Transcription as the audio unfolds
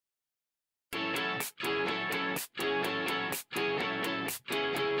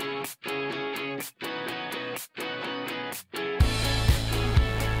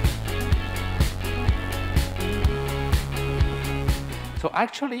So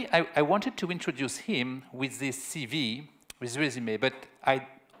actually, I wanted to introduce him with this CV, with resume, but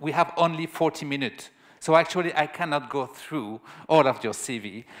we have only 40 minutes. So actually, I cannot go through all of your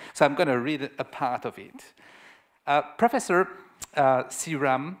CV. So I'm going to read a part of it. Professor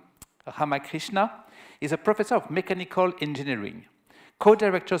Seeram Ramakrishna is a professor of mechanical engineering,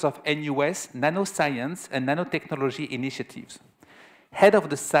 co-directors of NUS Nanoscience and Nanotechnology Initiatives, head of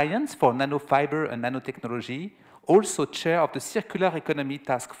the Science for Nanofiber and Nanotechnology, also chair of the Circular Economy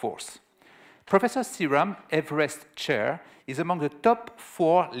Task Force. Professor Seeram, Everest Chair, is among the top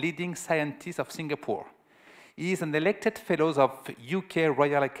 4 leading scientists of Singapore. He is an elected fellow of UK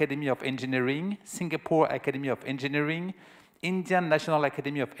Royal Academy of Engineering, Singapore Academy of Engineering, Indian National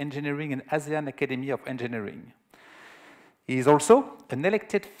Academy of Engineering, and ASEAN Academy of Engineering. He is also an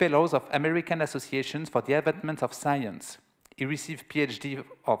elected fellow of American Associations for the Advancement of Science. He received PhD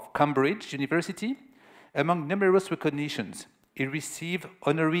of Cambridge University. Among numerous recognitions, he received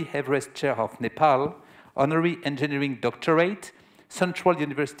Honorary Everest Chair of Nepal, Honorary Engineering Doctorate, Central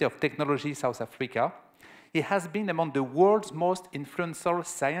University of Technology, South Africa. He has been among the world's most influential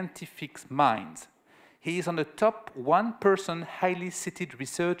scientific minds. He is on the top 1% highly cited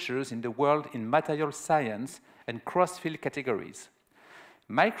researchers in the world in material science and cross-field categories.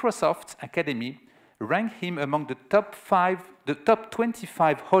 Microsoft Academy ranked him among the top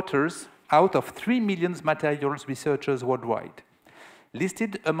 25 authors out of 3 million materials researchers worldwide,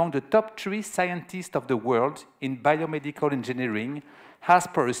 listed among the top 3 scientists of the world in biomedical engineering, as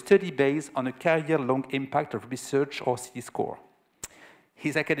per a study based on a career-long impact of research or C-score.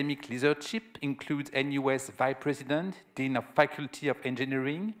 His academic leadership includes NUS Vice President, Dean of Faculty of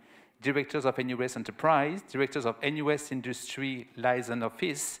Engineering, Directors of NUS Enterprise, Directors of NUS Industry Liaison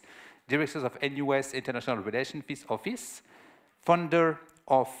Office, Directors of NUS International Relations Office, founder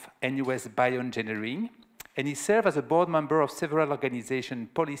of NUS Bioengineering, and he served as a board member of several organizations,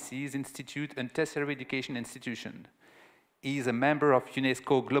 policies, institutes, and tertiary education institutions. He is a member of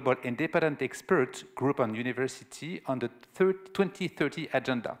UNESCO Global Independent Expert Group on University on the 2030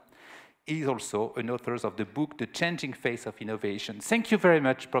 Agenda. He is also an author of the book, The Changing Face of Innovation. Thank you very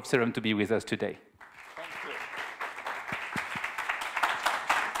much, Prof. Seeram, to be with us today.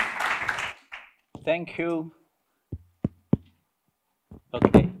 Thank you.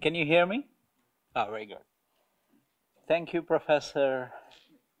 Okay, can you hear me? Oh, very good. Thank you, Professor.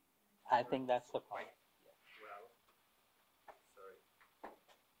 I think that's the point.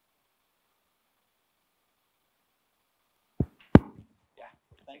 Yeah,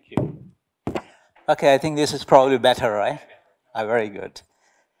 thank you. Okay, I think this is probably better, right? Very good.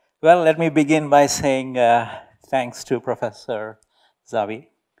 Well, let me begin by saying thanks to Professor Zavi.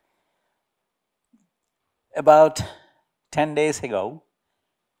 About 10 days ago,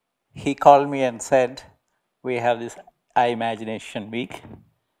 he called me and said, we have this iMagination week,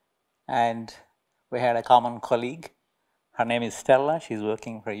 and we had a common colleague. Her name is Stella. She's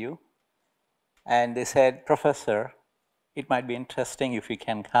working for you. And they said, Professor, it might be interesting if you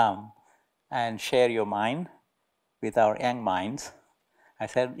can come and share your mind with our young minds. I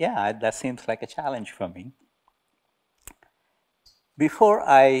said, yeah, that seems like a challenge for me. Before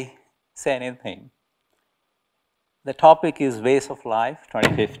I say anything, the topic is Ways of Life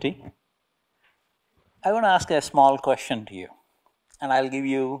 2050. I want to ask a small question to you, and I'll give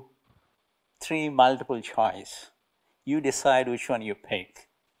you 3 multiple choice. You decide which one you pick.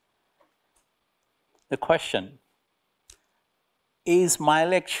 The question, is my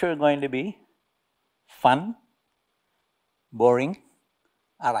lecture going to be fun, boring,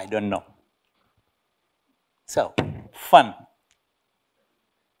 or I don't know? So, fun.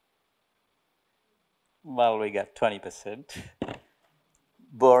 Well, we got 20%.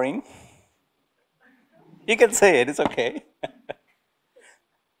 Boring. You can say it, it's okay.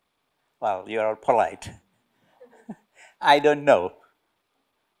 Well, you're all polite. I don't know.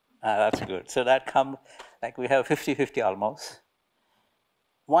 That's good. So that comes, like we have 50-50 almost.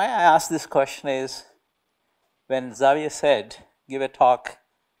 Why I ask this question is, when Xavier said, give a talk,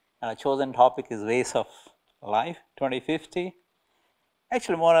 and a chosen topic is Ways of Life 2050,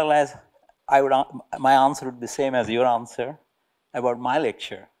 actually more or less, my answer would be the same as your answer about my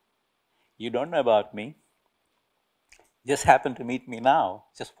lecture. You don't know about me. Just happened to meet me now,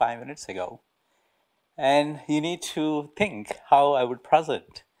 just 5 minutes ago. And you need to think how I would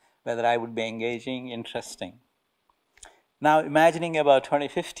present, whether I would be engaging, interesting. Now, imagining about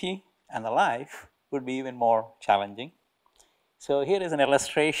 2050 and the life would be even more challenging. So here is an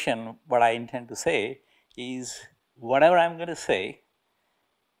illustration. What I intend to say is whatever I'm going to say,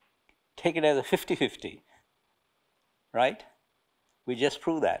 take it as a 50-50, right? We just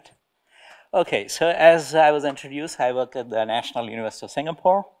proved that. Okay, so as I was introduced, I work at the National University of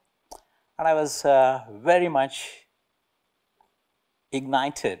Singapore, and I was very much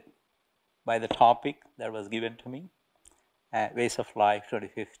ignited by the topic that was given to me, Ways of Life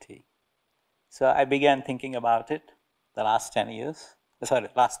 2050. So I began thinking about it the last 10 years,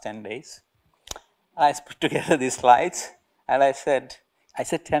 last 10 days. I put together these slides, and I said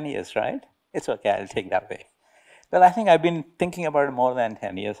 10 years, right? It's okay, I'll take that way. Well, I think I've been thinking about it more than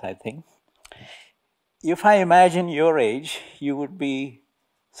 10 years, I think. If I imagine your age, you would be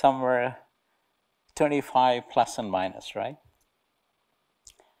somewhere 25 plus and minus, right?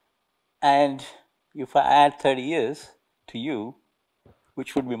 And if I add 30 years to you,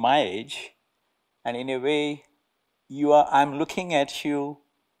 which would be my age, and in a way, I'm looking at you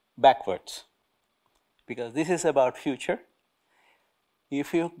backwards, because this is about future.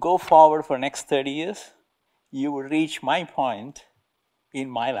 If you go forward for next 30 years, you will reach my point in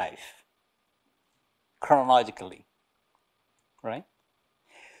my life, chronologically, right?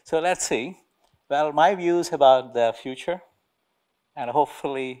 So let's see. Well, my views about the future, and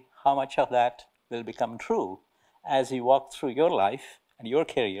hopefully how much of that will become true as you walk through your life and your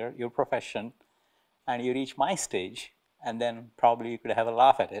career, your profession, and you reach my stage, and then probably you could have a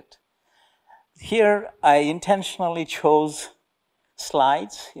laugh at it. Here, I intentionally chose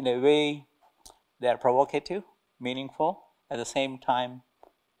slides in a way they are provocative, meaningful, at the same time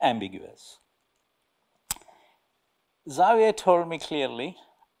ambiguous. Xavier told me clearly,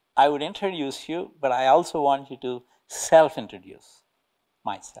 I would introduce you, but I also want you to self-introduce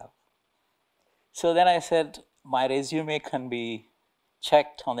myself. So then I said, my resume can be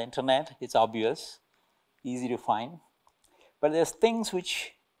checked on the internet. It's obvious, easy to find. But there's things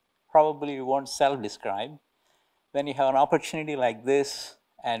which probably you won't self-describe. When you have an opportunity like this,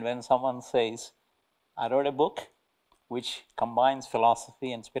 and when someone says, I wrote a book which combines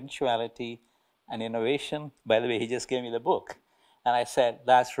philosophy and spirituality and innovation. By the way, he just gave me the book. And I said,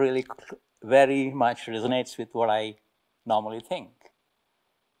 that's really very much resonates with what I normally think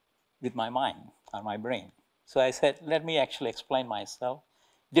with my mind or my brain. So I said, let me actually explain myself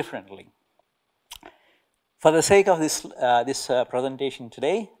differently. For the sake of this, presentation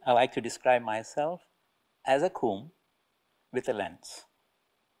today, I like to describe myself as a comb with a lens.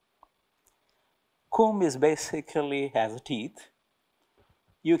 Comb is basically has teeth.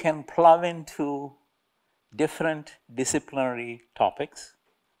 You can plow into different disciplinary topics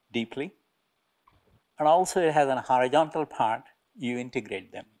deeply, and also it has a horizontal part, you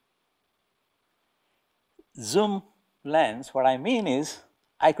integrate them. Zoom lens, what I mean is,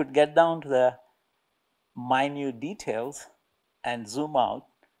 I could get down to the minute details and zoom out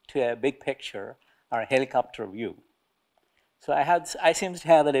to a big picture or a helicopter view. So I seem to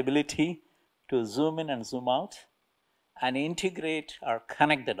have that ability to zoom in and zoom out and integrate or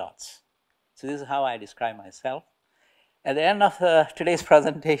connect the dots. So this is how I describe myself. At the end of today's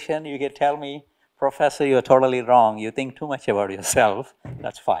presentation, you can tell me, Professor, you're totally wrong. You think too much about yourself.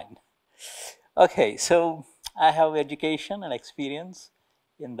 That's fine. Okay, so I have education and experience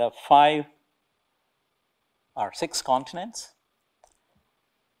in the 5 or 6 continents.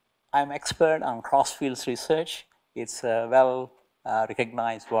 I'm expert on cross-fields research. It's well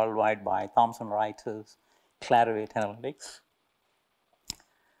recognized worldwide by Thomson Reuters, Clarivate Analytics.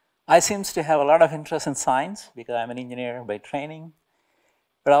 I seem to have a lot of interest in science because I'm an engineer by training,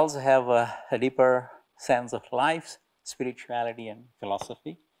 but I also have a deeper sense of life, spirituality, and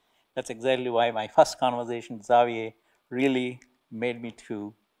philosophy. That's exactly why my first conversation with Xavier really made me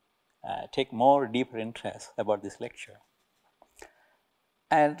to take more deeper interest about this lecture.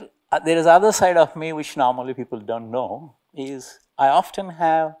 And there is other side of me which normally people don't know, is I often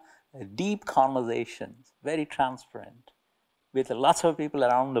have deep conversations, very transparent, with lots of people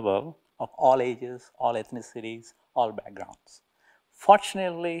around the world of all ages, all ethnicities, all backgrounds.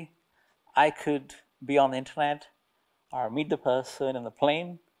 Fortunately, I could be on the internet or meet the person in the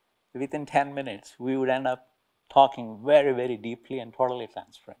plane. Within 10 minutes, we would end up talking very, very deeply and totally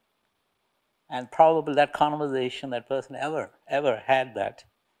transparent. And probably that conversation, that person ever had that,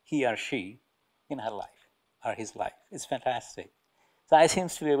 he or she, in her life or his life. It's fantastic. So I seem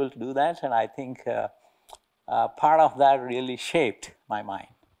to be able to do that, and I think part of that really shaped my mind.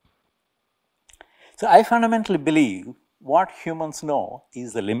 So I fundamentally believe what humans know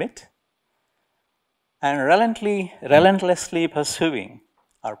is the limit, and relentlessly pursuing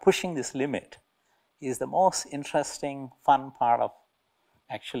or pushing this limit is the most interesting, fun part of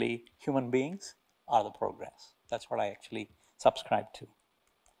actually human beings or the progress. That's what I actually subscribe to.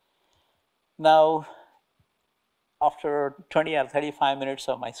 Now, after 20 or 35 minutes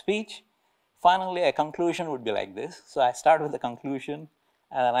of my speech, finally a conclusion would be like this. So I start with the conclusion,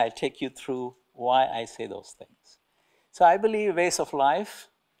 and then I'll take you through why I say those things. So I believe ways of life,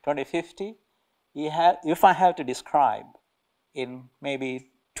 2050, if I have to describe in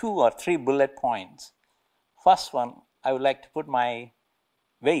maybe 2 or 3 bullet points, first one, I would like to put my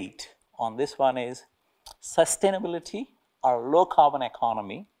weight on this one is sustainability or low carbon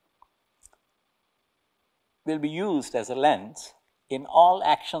economy will be used as a lens in all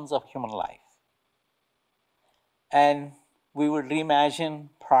actions of human life. And we will reimagine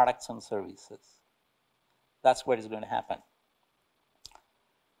products and services. That's what is going to happen.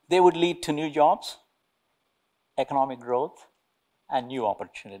 They would lead to new jobs, economic growth, and new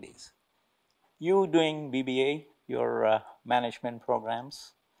opportunities. You doing BBA, your management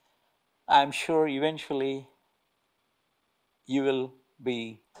programs, I'm sure eventually you will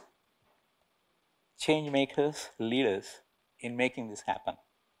be change makers, leaders in making this happen.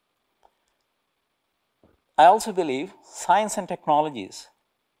 I also believe science and technologies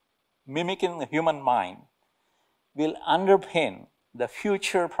mimicking the human mind will underpin the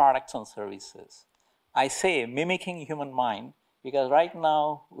future products and services. I say mimicking human mind because right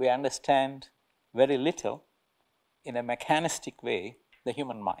now we understand very little in a mechanistic way the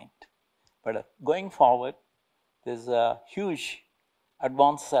human mind. But going forward, there's a huge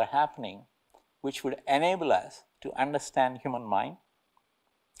advances are happening which would enable us to understand human mind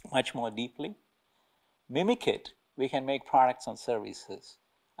much more deeply. Mimic it, we can make products and services.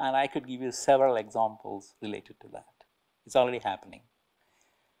 And I could give you several examples related to that. It's already happening.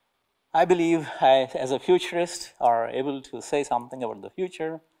 I believe as a futurist or able to say something about the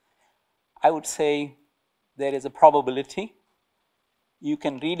future, I would say there is a probability you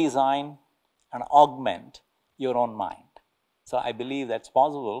can redesign and augment your own mind. So I believe that's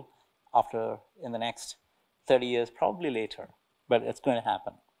possible in the next 30 years, probably later, but it's going to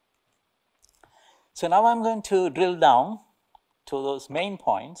happen. So now I'm going to drill down to those main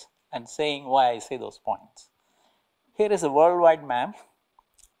points and saying why I say those points. Here is a worldwide map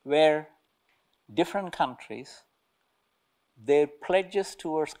where different countries, their pledges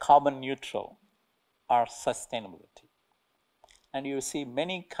towards carbon neutral are sustainability. And you see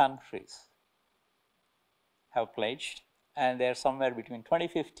many countries have pledged, and they're somewhere between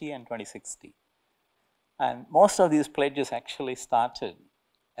 2050 and 2060. And most of these pledges actually started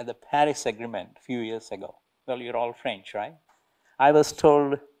at the Paris Agreement a few years ago. Well, you're all French, right? I was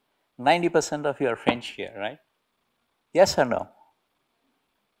told 90% of you are French here, right? Yes or no?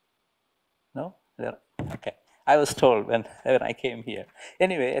 No? Okay. I was told when I came here.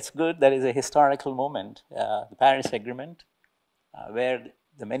 Anyway, it's good. That is a historical moment, the Paris Agreement, where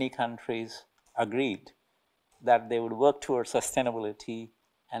the many countries agreed that they would work towards sustainability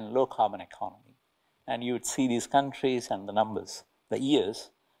and low carbon economy. And you would see these countries and the numbers, the years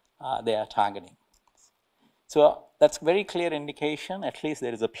they are targeting. So that's a very clear indication, at least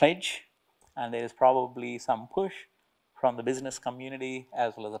there is a pledge, and there is probably some push from the business community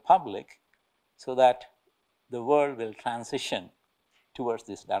as well as the public so that the world will transition towards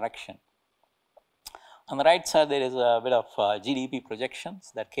this direction. On the right side, there is a bit of GDP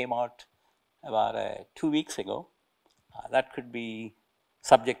projections that came out about 2 weeks ago. That could be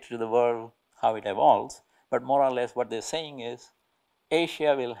subject to the world, how it evolves, but more or less what they're saying is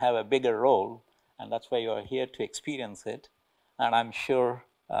Asia will have a bigger role, and that's why you are here to experience it. And I'm sure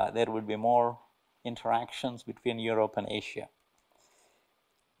there will be more interactions between Europe and Asia.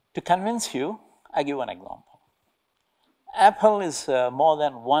 To convince you, I give one example. Apple is more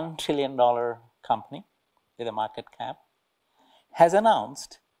than $1 trillion company with a market cap, has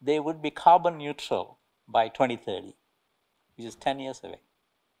announced they would be carbon neutral by 2030, which is 10 years away.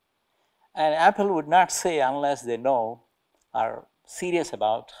 And Apple would not say unless they know, are serious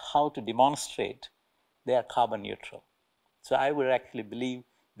about how to demonstrate they are carbon neutral. So I would actually believe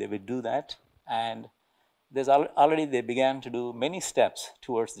they would do that, and there's already they began to do many steps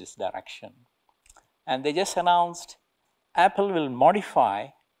towards this direction. And they just announced Apple will modify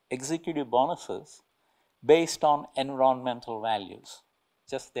executive bonuses based on environmental values.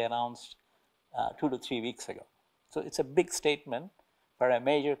 Just they announced 2 to 3 weeks ago. So it's a big statement for a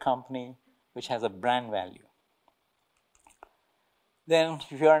major company which has a brand value. Then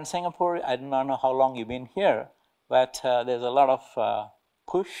if you are in Singapore, I do not know how long you've been here, but there's a lot of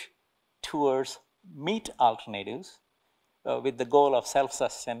push towards meat alternatives with the goal of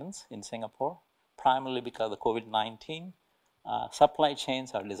self-sustenance in Singapore, primarily because of COVID-19. Supply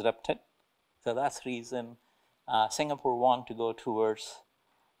chains are disrupted. So that's the reason Singapore wants to go towards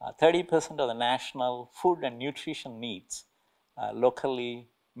 30% of the national food and nutrition needs locally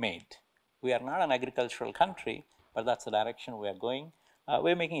made. We are not an agricultural country, but that's the direction we are going.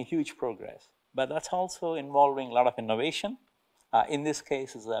 We're making huge progress, but that's also involving a lot of innovation in this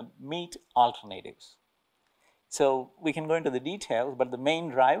case is meat alternatives. So we can go into the details, but the main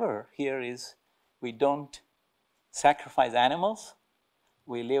driver here is we don't sacrifice animals,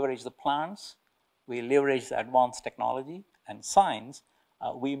 we leverage the plants, we leverage the advanced technology and science,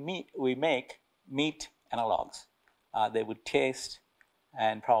 we make meat analogs. They would taste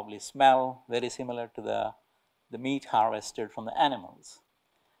and probably smell very similar to the meat harvested from the animals.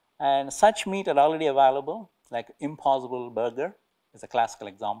 And such meat are already available, like Impossible Burger is a classical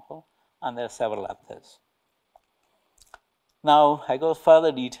example, and there are several others. Now, I go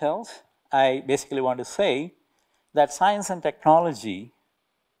further details. I basically want to say that science and technology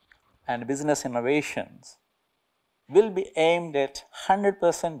and business innovations will be aimed at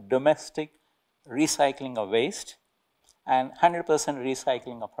 100% domestic recycling of waste and 100%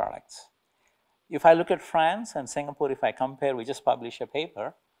 recycling of products. If I look at France and Singapore, if I compare, we just published a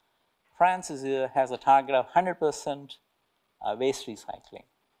paper, France has a target of 100% waste recycling.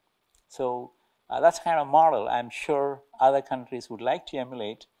 So that's the kind of model I'm sure other countries would like to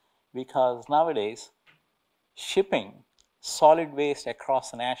emulate, because nowadays shipping solid waste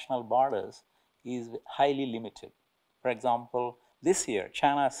across the national borders is highly limited. For example, this year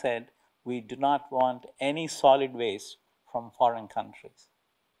China said we do not want any solid waste from foreign countries.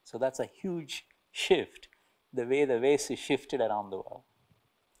 So that's a huge shift, the way the waste is shifted around the world.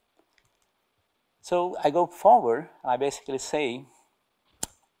 So I go forward, and I basically say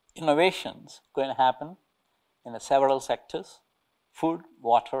innovations going to happen in several sectors: food,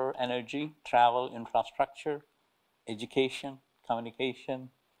 water, energy, travel, infrastructure, education, communication,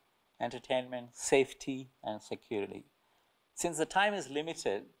 entertainment, safety, and security. Since the time is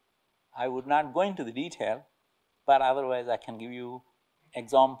limited, I would not go into the detail, but otherwise I can give you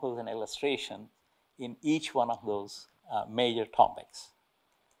examples and illustrations in each one of those major topics.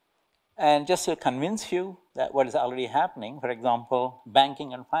 And just to convince you that what is already happening, for example,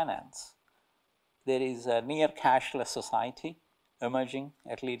 banking and finance. There is a near cashless society emerging,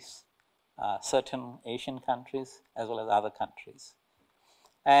 at least certain Asian countries as well as other countries.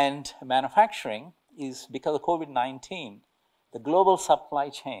 And manufacturing is, because of COVID-19, the global supply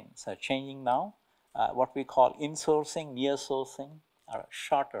chains are changing now, what we call insourcing, near-sourcing, or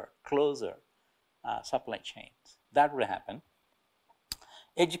shorter, closer supply chains. That will happen.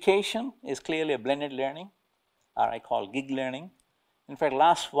 Education is clearly a blended learning, or I call gig learning. In fact,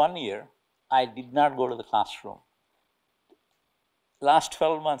 last 1 year, I did not go to the classroom. Last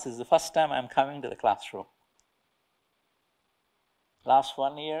 12 months is the first time I'm coming to the classroom. Last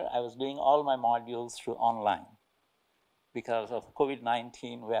 1 year, I was doing all my modules through online. Because of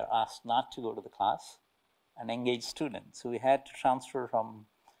COVID-19, we are asked not to go to the class and engage students. So we had to transfer from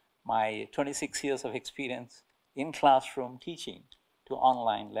my 26 years of experience in classroom teaching to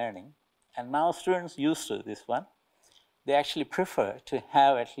online learning. And now students used to this one. They actually prefer to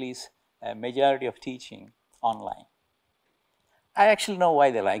have at least a majority of teaching online. I actually know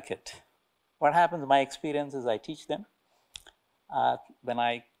why they like it. What happens in my experience is I teach them. When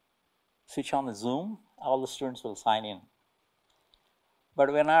I switch on the Zoom, all the students will sign in.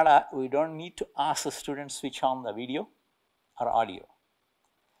 But we don't need to ask the students to switch on the video or audio.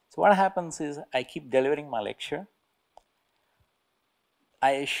 So what happens is I keep delivering my lecture.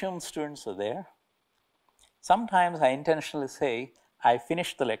 I assume students are there. Sometimes I intentionally say, I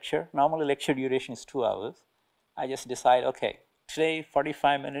finished the lecture. Normally lecture duration is 2 hours. I just decide, okay, today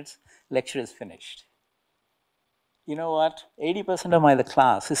 45 minutes, lecture is finished. You know what? 80% of the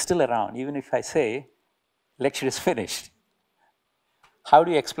class is still around, even if I say, lecture is finished. How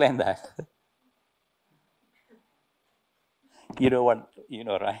do you explain that? You know what, you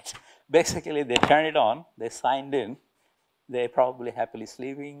know, right? Basically, they turn it on, they signed in, they're probably happily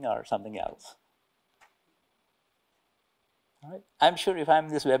sleeping or something else. Right? I'm sure if I'm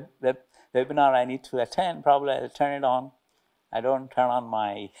this webinar I need to attend, probably I'll turn it on. I don't turn on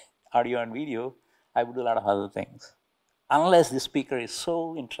my audio and video. I would do a lot of other things. Unless the speaker is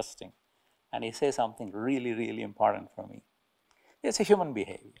so interesting and he says something really, really important for me. It's a human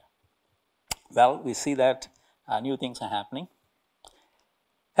behavior. Well, we see that new things are happening.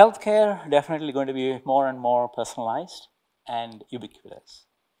 Healthcare definitely going to be more and more personalized and ubiquitous.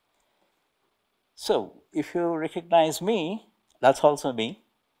 So if you recognize me, that's also me,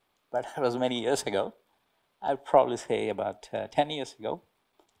 but that was many years ago. I'd probably say about 10 years ago.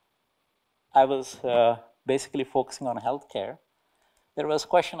 I was basically focusing on healthcare. There was a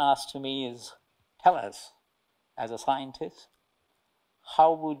question asked to me is, tell us, as a scientist,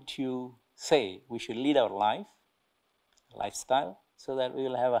 how would you say we should lead our lifestyle, so that we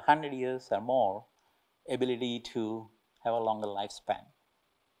will have 100 years or more ability to have a longer lifespan?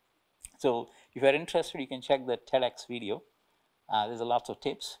 So if you're interested, you can check the TEDx video. There's lots of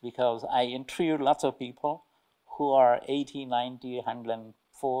tips because I interviewed lots of people who are 80, 90,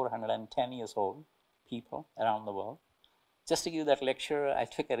 104, 110 years old people around the world. Just to give that lecture, I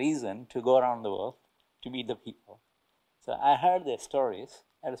took a reason to go around the world to meet the people. So I heard their stories.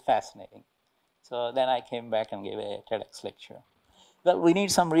 That was fascinating. So then I came back and gave a TEDx lecture. Well, we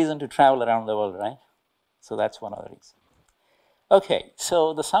need some reason to travel around the world, right? So that's one of the reasons. Okay,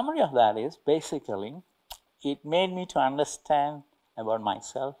 so the summary of that is basically it made me to understand about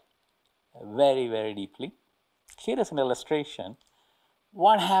myself very, very deeply. Here is an illustration.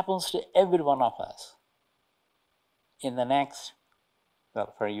 What happens to every one of us in the next,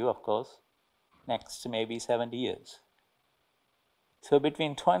 well, for you, of course, next maybe 70 years. So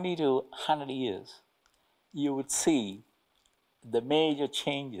between 20 to 100 years, you would see the major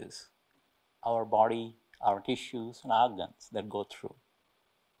changes our body, our tissues, and organs that go through.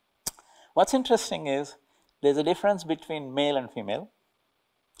 What's interesting is there's a difference between male and female.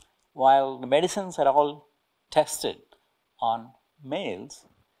 While the medicines are all tested on males,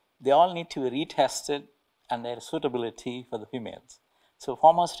 they all need to be retested and their suitability for the females. So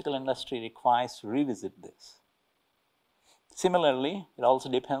pharmaceutical industry requires to revisit this. Similarly, it also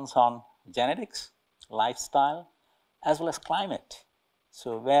depends on genetics, lifestyle, as well as climate.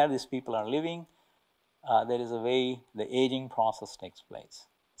 So where these people are living, there is a way the aging process takes place.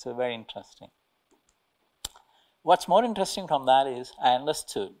 So very interesting. What's more interesting from that is I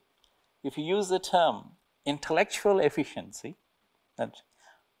understood if you use the term intellectual efficiency, that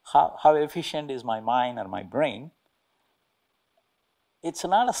how efficient is my mind or my brain, it's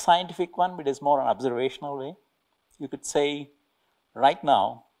not a scientific one, but it's more an observational way. You could say right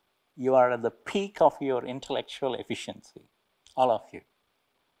now you are at the peak of your intellectual efficiency, all of you.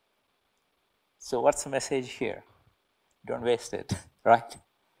 So what's the message here? Don't waste it, right?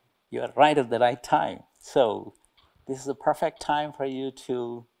 You are right at the right time. So this is the perfect time for you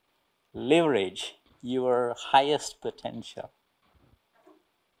to leverage your highest potential.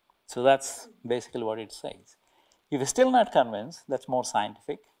 So that's basically what it says. If you're still not convinced, that's more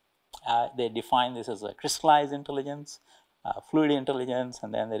scientific. They define this as a crystallized intelligence, fluid intelligence,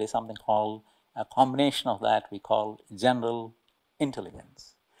 and then there is something called a combination of that we call general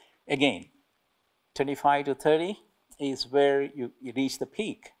intelligence. Again, 25 to 30 is where you reach the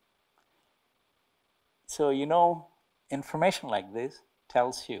peak. So you know, information like this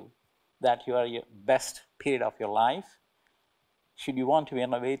tells you that you are your best period of your life. Should you want to be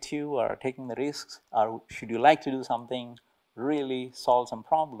innovative or taking the risks, or should you like to do something, really solve some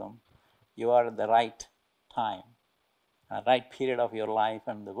problem, you are at the right time, right period of your life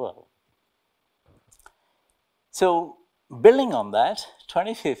and the world. So building on that,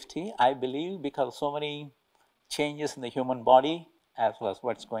 2050, I believe, because so many changes in the human body as well as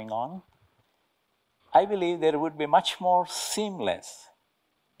what's going on, I believe there would be much more seamless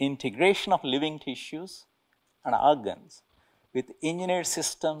integration of living tissues and organs with engineered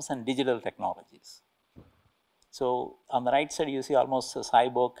systems and digital technologies. So on the right side, you see almost a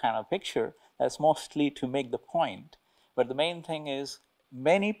cyborg kind of picture. That's mostly to make the point. But the main thing is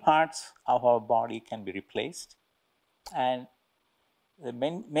many parts of our body can be replaced, and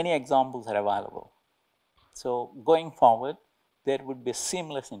many examples are available. So going forward, there would be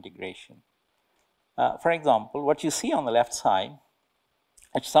seamless integration. For example, what you see on the left side,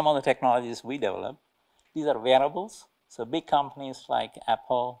 some of the technologies we developed, these are wearables. So big companies like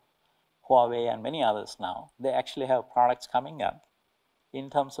Apple, Huawei, and many others now, they actually have products coming up in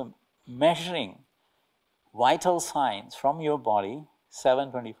terms of measuring vital signs from your body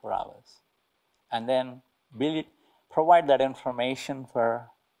 7/24 hours, and then provide that information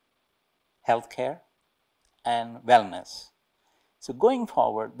for healthcare and wellness. So going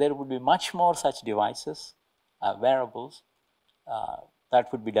forward, there would be much more such devices, wearables, that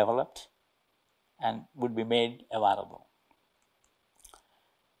would be developed and would be made available.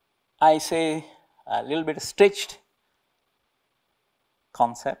 I say a little bit stretched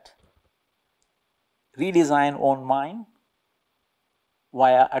concept, redesign own mind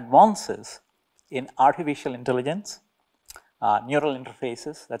via advances in artificial intelligence, neural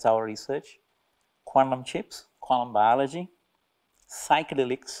interfaces, that's our research, quantum chips, quantum biology,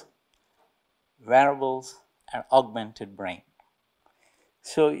 psychedelics, wearables, and augmented brain.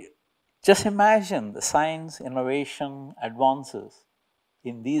 So just imagine the science, innovation, advances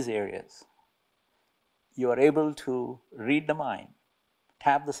in these areas. You are able to read the mind,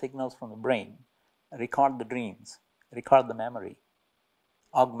 tap the signals from the brain, record the dreams, record the memory,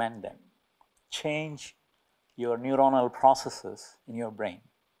 augment them, change your neuronal processes in your brain.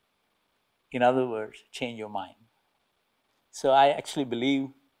 In other words, change your mind. So I actually believe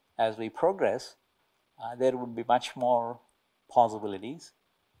as we progress, there would be much more possibilities,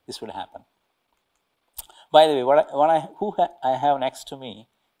 this would happen. By the way, who I have next to me,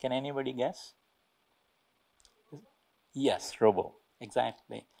 can anybody guess? Yes, Robo,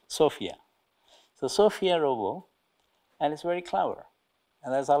 exactly, Sophia. So Sophia Robo, and it's very clever.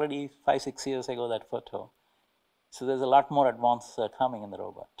 And that's already 5-6 years ago, that photo. So there's a lot more advances are coming in the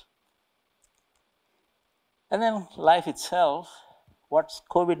robot. And then life itself, what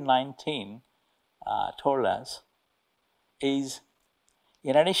COVID-19 told us is,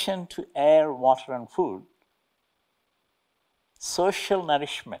 in addition to air, water, and food, social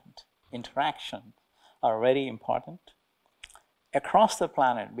nourishment, interaction are very important across the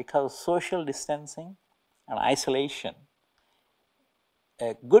planet, because social distancing and isolation,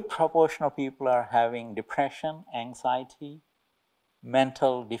 a good proportion of people are having depression, anxiety,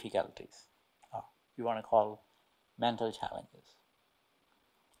 mental difficulties, or you want to call mental challenges.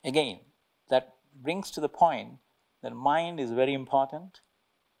 Again, that brings to the point that mind is very important,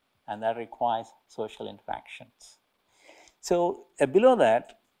 and that requires social interactions. So below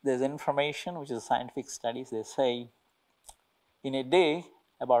that, there's information which is scientific studies. They say in a day,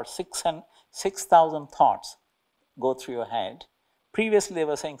 about 6,000 thoughts go through your head. Previously, they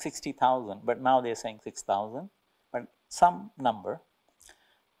were saying 60,000, but now they're saying 6,000, but some number.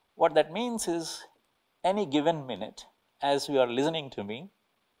 What that means is, any given minute, as you are listening to me,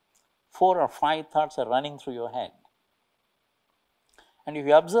 4 or 5 thoughts are running through your head. And if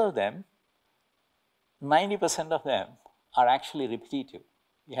you observe them, 90% of them are actually repetitive.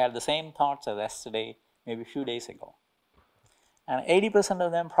 You had the same thoughts as yesterday, maybe a few days ago. And 80%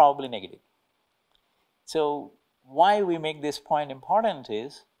 of them probably negative. So why we make this point important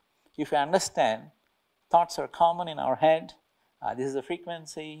is, if you understand thoughts are common in our head, this is the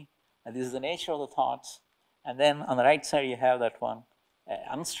frequency, this is the nature of the thoughts, and then on the right side you have that one,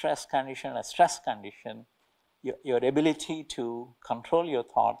 unstressed condition, a stress condition, your ability to control your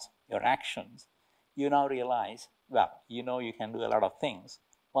thoughts, your actions, you now realize, well, you know you can do a lot of things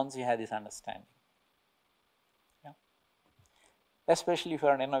once you have this understanding. Yeah? Especially if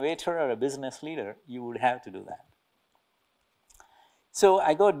you're an innovator or a business leader, you would have to do that. So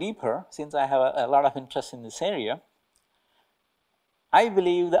I go deeper, since I have a lot of interest in this area. I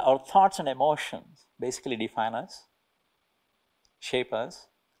believe that our thoughts and emotions basically define us, shape us,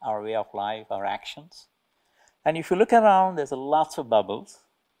 our way of life, our actions. And if you look around, there's lots of bubbles.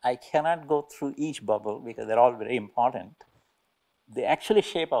 I cannot go through each bubble because they're all very important. They actually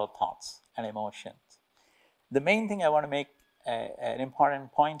shape our thoughts and emotions. The main thing I want to make an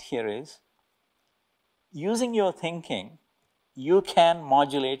important point here is, using your thinking, you can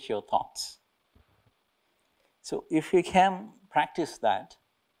modulate your thoughts. So if you can practice that,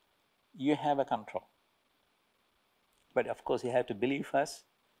 you have a control. But of course, you have to believe first,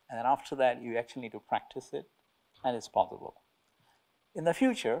 and then after that, you actually need to practice it, and it's possible. In the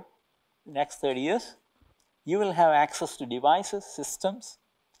future, the next 30 years, you will have access to devices, systems,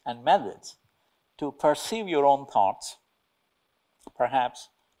 and methods to perceive your own thoughts, perhaps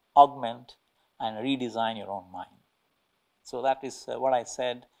augment and redesign your own mind. So that is what I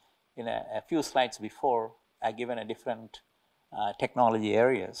said in a few slides before. I've given a different technology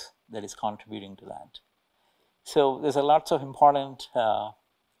areas that is contributing to that. So there's a lots of important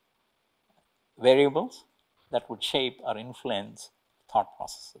variables that would shape or influence thought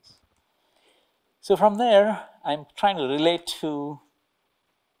processes. So from there, I'm trying to relate to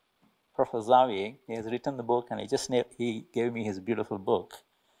Professor Xavier. He has written the book, and he gave me his beautiful book.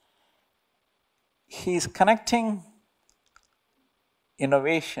 He's connecting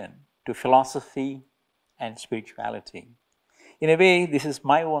innovation to philosophy and spirituality. In a way, this is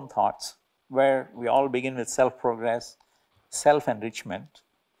my own thoughts, where we all begin with self-progress, self-enrichment.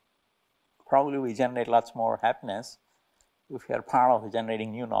 Probably we generate lots more happiness if we are part of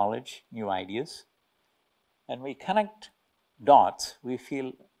generating new knowledge, new ideas. And we connect dots, we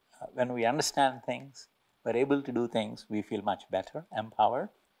feel, when we understand things, we're able to do things, we feel much better, empowered.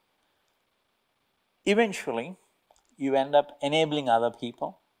 Eventually, you end up enabling other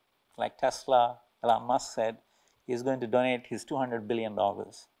people. Like Tesla, Elon Musk said, he's going to donate his $200 billion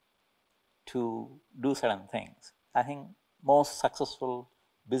to do certain things. I think most successful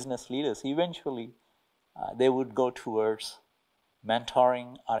business leaders, eventually, they would go towards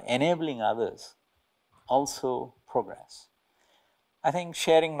mentoring or enabling others also progress. I think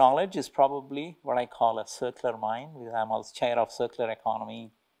sharing knowledge is probably what I call a circular mind, because I'm also chair of Circular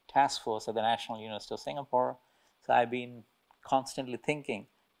Economy Task Force at the National University of Singapore. So I've been constantly thinking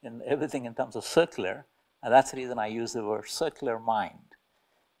in everything in terms of circular, and that's the reason I use the word circular mind.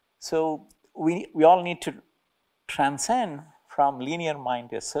 So we all need to transcend from linear mind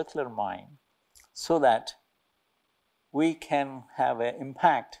to a circular mind, so that we can have an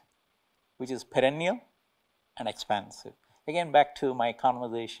impact which is perennial and expansive. Again, back to my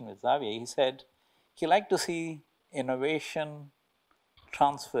conversation with Xavier, he said he liked to see innovation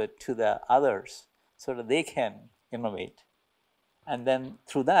transferred to the others so that they can innovate. And then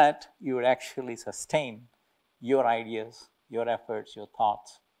through that, you would actually sustain your ideas, your efforts, your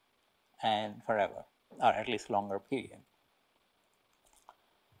thoughts, and forever, or at least longer period.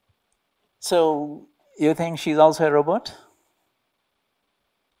 So you think she's also a robot?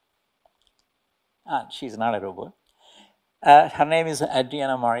 She's not a robot. Her name is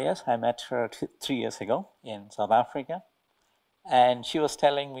Adriana Marias. I met her 3 years ago in South Africa. And she was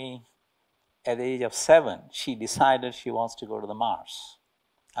telling me at the age of 7, she decided she wants to go to the Mars.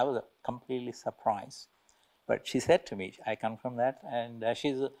 I was completely surprised. But she said to me, I confirm that, and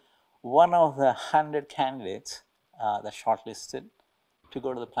she's one of the 100 candidates that shortlisted to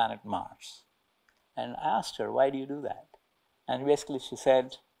go to the planet Mars. And I asked her, why do you do that? And basically she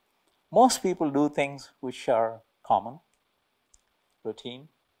said, most people do things which are common, routine,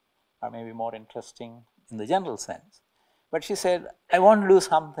 or maybe more interesting in the general sense. But she said, I want to do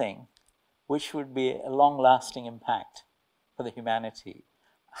something which would be a long-lasting impact for the humanity.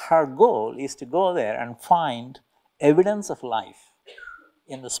 Her goal is to go there and find evidence of life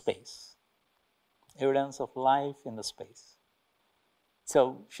in the space. Evidence of life in the space.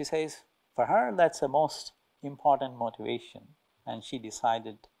 So she says, for her, that's the most important motivation. And she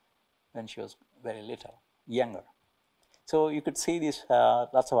decided when she was very little, younger. So you could see these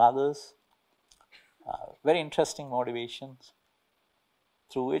lots of others, very interesting motivations,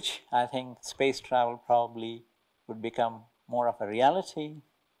 through which I think space travel probably would become more of a reality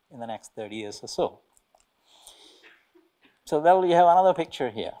in the next 30 years or so. So, well, you have another picture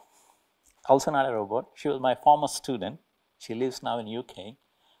here. Also not a robot. She was my former student. She lives now in UK.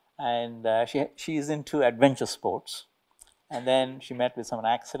 And she is into adventure sports. And then she met with some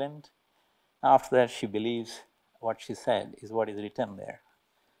accident. After that, she believes what she said is what is written there.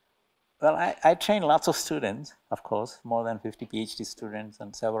 Well, I train lots of students, of course, more than 50 PhD students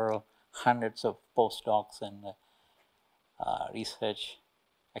and several hundreds of postdocs and research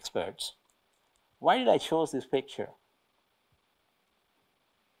experts. Why did I choose this picture?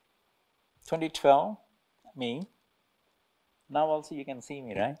 2012, me. Now also you can see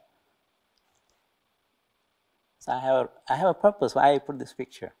me, right? So I have a purpose why I put this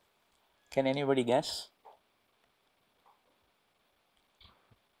picture. Can anybody guess?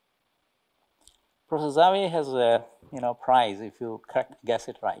 Professor Xavier has a prize if you guess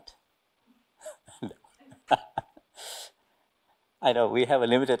it right. I know we have a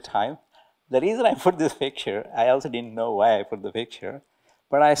limited time. The reason I put this picture, I also didn't know why I put the picture,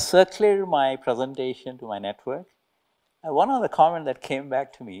 but I circulated my presentation to my network. And one of the comments that came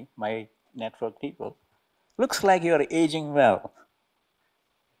back to me, my network people, looks like you're aging well.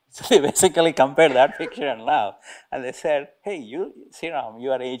 So they basically compared that picture and now, and they said, hey, Seeram,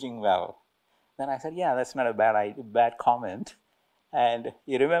 you are aging well. Then I said, yeah, that's not a bad comment. And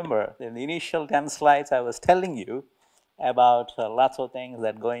you remember, in the initial 10 slides, I was telling you about lots of things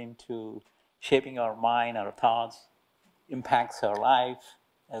that go into shaping our mind, our thoughts, impacts our life,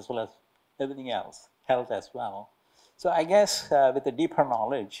 as well as everything else, health as well. So I guess with a deeper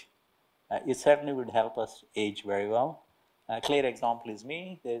knowledge, it certainly would help us age very well. A clear example is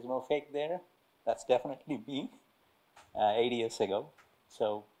me. There is no fake there. That's definitely me 80 years ago.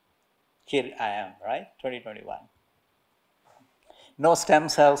 So here I am, right? 2021. No stem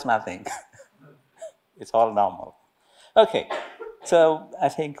cells, nothing. It's all normal. Okay, so I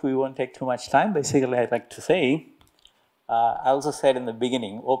think we won't take too much time. Basically, I'd like to say, I also said in the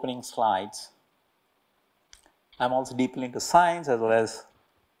beginning, opening slides, I'm also deeply into science as well as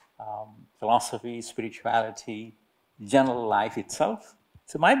philosophy, spirituality, general life itself.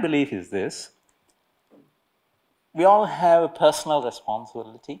 So my belief is this: we all have a personal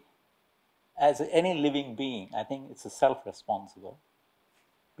responsibility. As any living being, I think it's a self-responsible,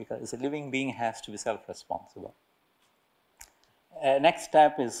 because a living being has to be self-responsible. Next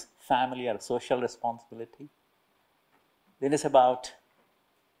step is family or social responsibility. Then it's about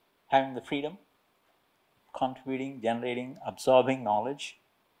having the freedom, contributing, generating, absorbing knowledge,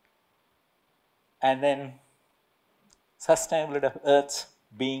 and then sustainability of Earth's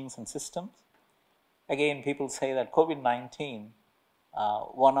beings and systems. Again, people say that COVID-19,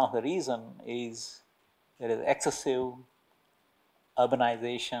 one of the reasons is there is excessive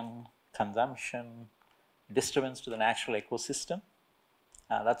urbanization, consumption, disturbance to the natural ecosystem.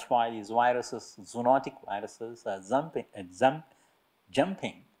 That's why these viruses, zoonotic viruses, are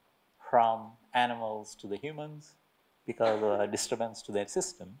jumping from animals to the humans because of disturbance to their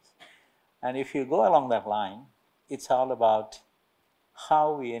systems. And if you go along that line, it's all about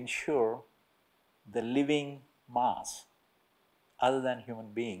how we ensure the living mass, other than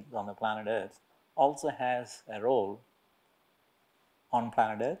human beings on the planet Earth, also has a role on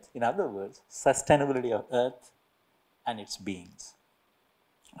planet Earth. In other words, sustainability of Earth and its beings.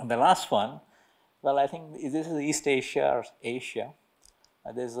 And the last one, well, I think this is East Asia or Asia.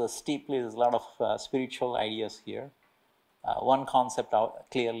 There's a lot of spiritual ideas here. One concept out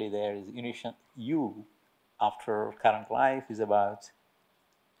clearly there is unition. You, after current life, is about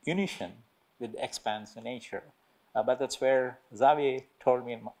unition with expansive nature. But that's where Xavier told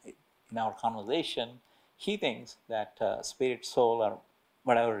me in our conversation, he thinks that spirit, soul, or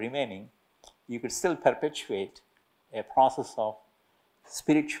whatever remaining, you could still perpetuate a process of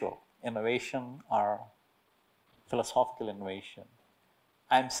spiritual innovation or philosophical innovation.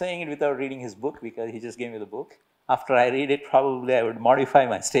 I'm saying it without reading his book because he just gave me the book. After I read it, probably I would modify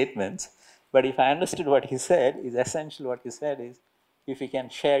my statements. But if I understood what he said, is essentially what he said is, if you can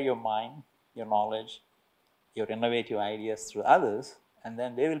share your mind, your knowledge, your innovative ideas through others, and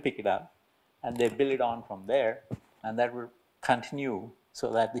then they will pick it up, and they build it on from there, and that will continue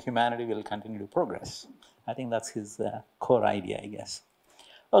so that the humanity will continue to progress. I think that's his core idea, I guess.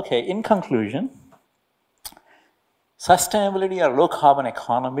 Okay, in conclusion, sustainability or low carbon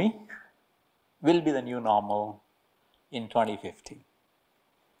economy will be the new normal in 2050.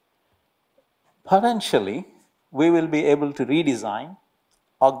 Potentially, we will be able to redesign,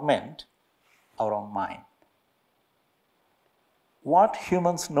 augment our own mind. What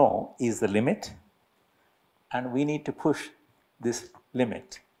humans know is the limit, and we need to push this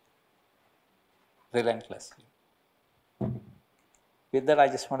limit relentlessly. With that, I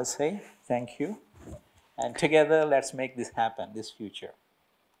just want to say thank you, and together let's make this happen, this future,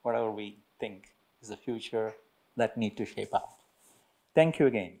 whatever we think is the future that need to shape up. Thank you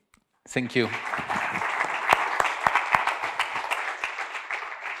again. Thank you.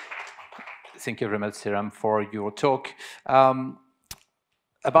 Thank you very much, Seeram, for your talk.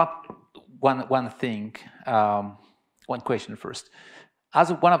 About one thing, one question first.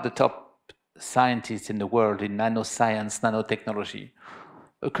 As one of the top scientists in the world in nanoscience, nanotechnology,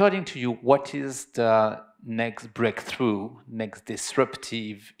 according to you, what is the next breakthrough, next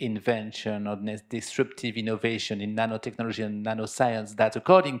disruptive invention or next disruptive innovation in nanotechnology and nanoscience that,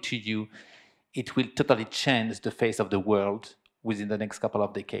 according to you, it will totally change the face of the world within the next couple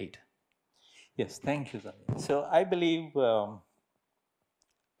of decades? Yes, thank you, Xavier. So I believe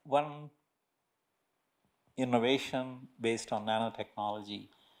one innovation based on nanotechnology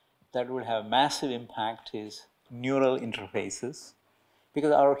that would have massive impact is neural interfaces,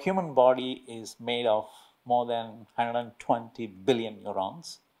 because our human body is made of more than 120 billion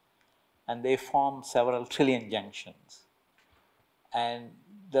neurons, and they form several trillion junctions. And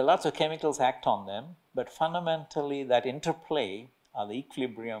there are lots of chemicals act on them, but fundamentally that interplay or the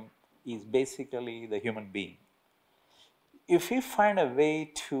equilibrium is basically the human being. If we find a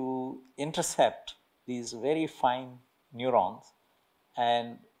way to intercept these very fine neurons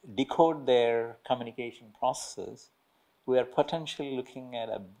and decode their communication processes, we are potentially looking at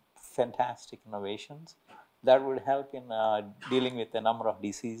a fantastic innovations that would help in dealing with a number of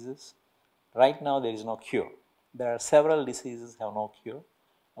diseases. Right now there is no cure. There are several diseases that have no cure.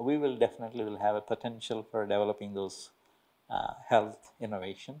 We will definitely have a potential for developing those health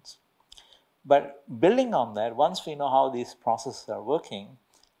innovations. But building on that, once we know how these processes are working,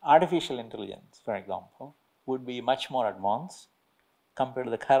 artificial intelligence, for example, would be much more advanced compared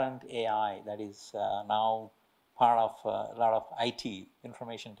to the current AI that is now part of a lot of IT,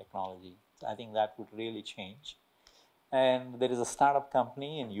 information technology. So I think that would really change. And there is a startup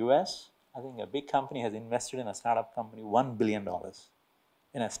company in US, I think a big company has invested in a startup company, $1 billion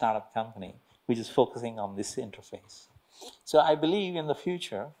in a startup company, which is focusing on this interface. So I believe in the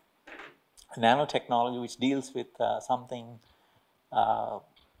future, nanotechnology, which deals with something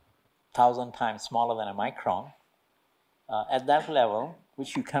 1,000 times smaller than a micron, at that level,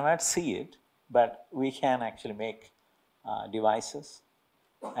 which you cannot see it, but we can actually make devices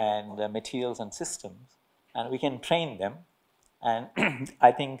and materials and systems, and we can train them. And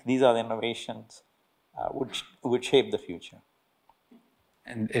I think these are the innovations would shape the future.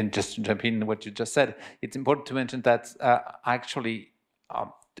 And just to jump in what you just said, it's important to mention that actually,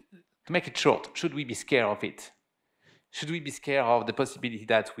 to make it short, should we be scared of it? Should we be scared of the possibility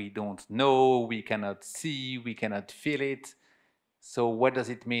that we don't know, we cannot see, we cannot feel it? So what does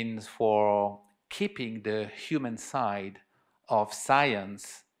it mean for keeping the human side of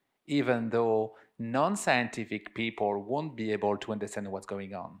science, even though non-scientific people won't be able to understand what's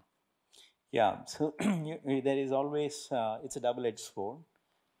going on? Yeah, so there is always, it's a double-edged sword.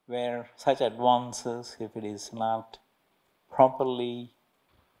 where such advances, if it is not properly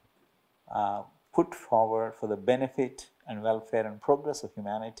put forward for the benefit and welfare and progress of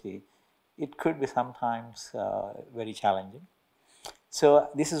humanity, it could be sometimes very challenging. So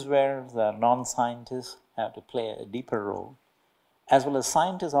this is where the non-scientists have to play a deeper role, as well as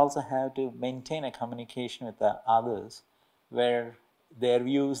scientists also have to maintain a communication with the others where their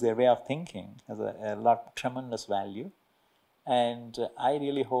views, their way of thinking has tremendous value. And I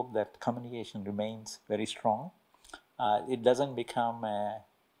really hope that communication remains very strong. It doesn't become a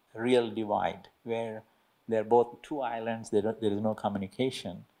real divide where they're both two islands, there is no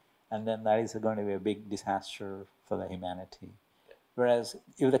communication, and then that is going to be a big disaster for the humanity. Whereas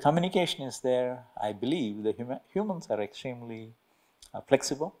if the communication is there, I believe the humans are extremely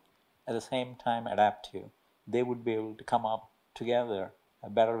flexible, at the same time adaptive. They would be able to come up together a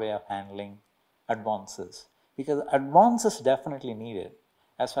better way of handling advances. Because advances definitely needed.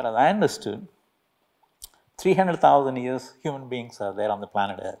 As far as I understood, 300,000 years human beings are there on the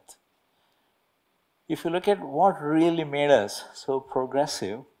planet Earth. If you look at what really made us so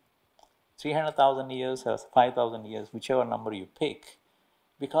progressive, 300,000 years or 5,000 years, whichever number you pick,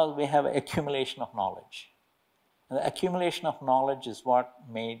 because we have accumulation of knowledge. And the accumulation of knowledge is what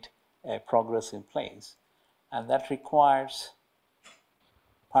made a progressive place. And that requires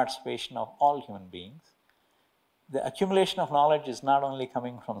participation of all human beings. The accumulation of knowledge is not only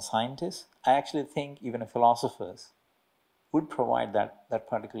coming from scientists, I actually think even philosophers would provide that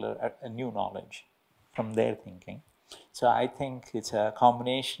particular new knowledge from their thinking. So I think it's a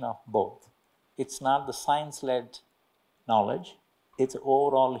combination of both. It's not the science-led knowledge, it's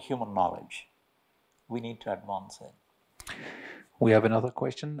overall human knowledge. We need to advance it. We have another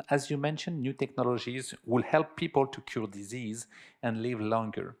question. As you mentioned, new technologies will help people to cure disease and live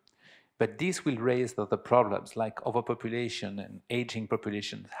longer. But this will raise other problems like overpopulation and aging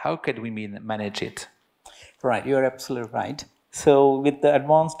populations. How can we manage it? Right, you're absolutely right. So with the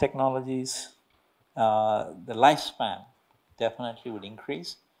advanced technologies, the lifespan definitely would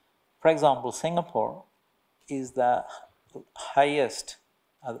increase. For example, Singapore is the highest,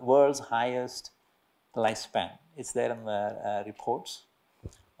 world's highest lifespan. It's there in the reports.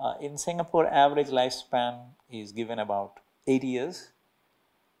 In Singapore, average lifespan is given about 80 years.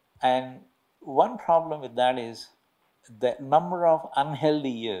 And one problem with that is the number of unhealthy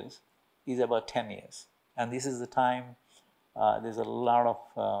years is about 10 years. And this is the time there's a lot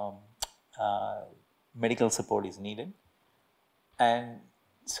of medical support is needed. And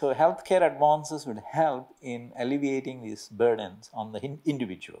so healthcare advances would help in alleviating these burdens on the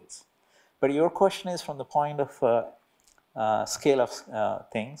individuals. But your question is from the point of scale of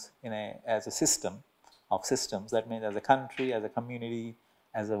things as a system of systems. That means as a country, as a community,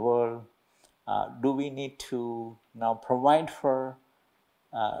 as a world, do we need to now provide for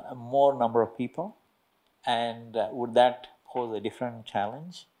a more number of people? And would that pose a different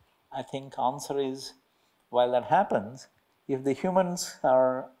challenge? I think answer is, while that happens, if the humans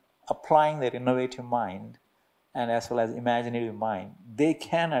are applying their innovative mind and as well as imaginative mind, they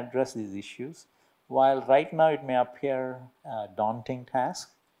can address these issues. While right now it may appear a daunting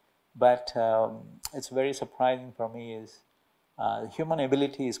task, but it's very surprising for me is human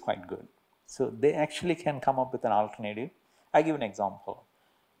ability is quite good. So they actually can come up with an alternative. I give an example.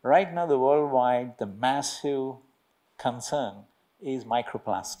 Right now, the worldwide, the massive concern is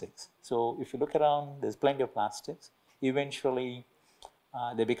microplastics. So if you look around, there's plenty of plastics. Eventually,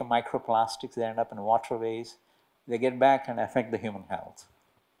 they become microplastics, they end up in waterways, they get back and affect the human health.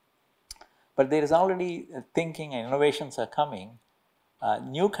 But there is already thinking and innovations are coming.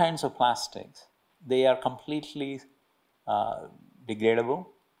 New kinds of plastics, they are completely degradable,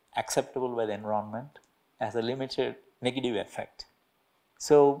 acceptable by the environment, has a limited negative effect.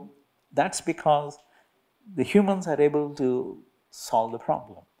 So that's because the humans are able to solve the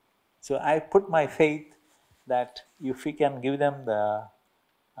problem. So I put my faith that if we can give them the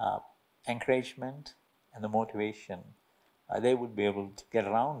encouragement and the motivation, they would be able to get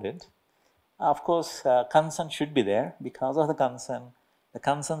around it. Of course, concern should be there. Because of the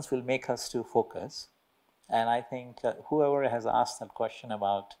concerns will make us to focus. And I think whoever has asked that question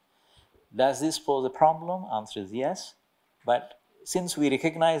about, does this pose a problem? Answer is yes. But since we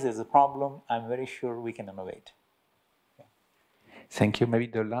recognize there's a problem, I'm very sure we can innovate. Yeah. Thank you. Maybe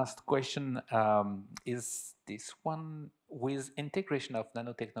the last question is this one. With integration of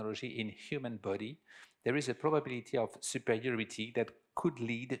nanotechnology in human body, there is a probability of superiority that could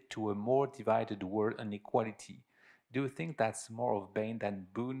lead to a more divided world and equality. Do you think that's more of bane than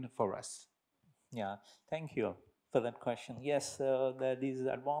boon for us? Yeah, thank you for that question. Yes, these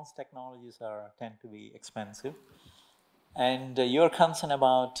advanced technologies tend to be expensive. And your concern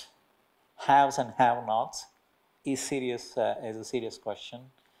about haves and have-nots is serious, is a serious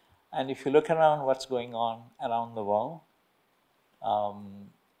question. And if you look around what's going on around the world,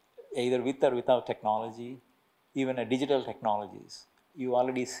 either with or without technology, even digital technologies, you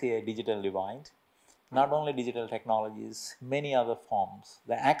already see a digital divide. Not only digital technologies, many other forms.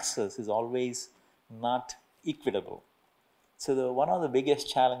 The access is always not equitable. So one of the biggest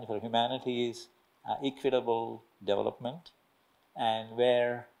challenges for humanity is equitable development, and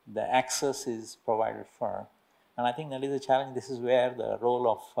where the access is provided for. And I think that is a challenge. This is where the role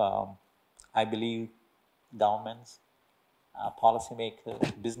of, I believe, governments,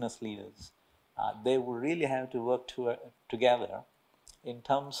 policymakers, business leaders, they will really have to work together in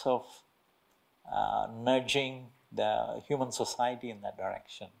terms of nudging the human society in that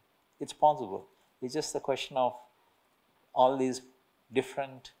direction. It's possible. It's just a question of all these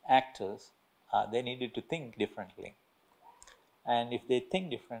different actors, they needed to think differently. And if they think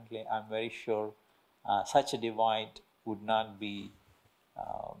differently, I'm very sure such a divide would not be,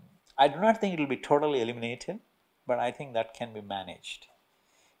 I do not think it will be totally eliminated, but I think that can be managed.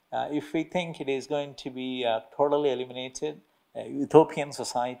 If we think it is going to be totally eliminated, utopian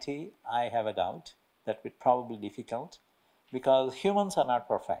society, I have a doubt that would probably be difficult, because humans are not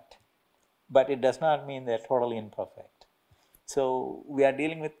perfect, but it does not mean they're totally imperfect. So we are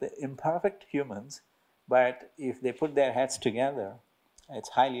dealing with the imperfect humans, but if they put their heads together, it's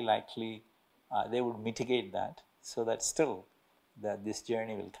highly likely they would mitigate that, so that still this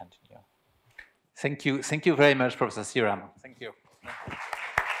journey will continue. Thank you very much, Professor Seeram. Thank you.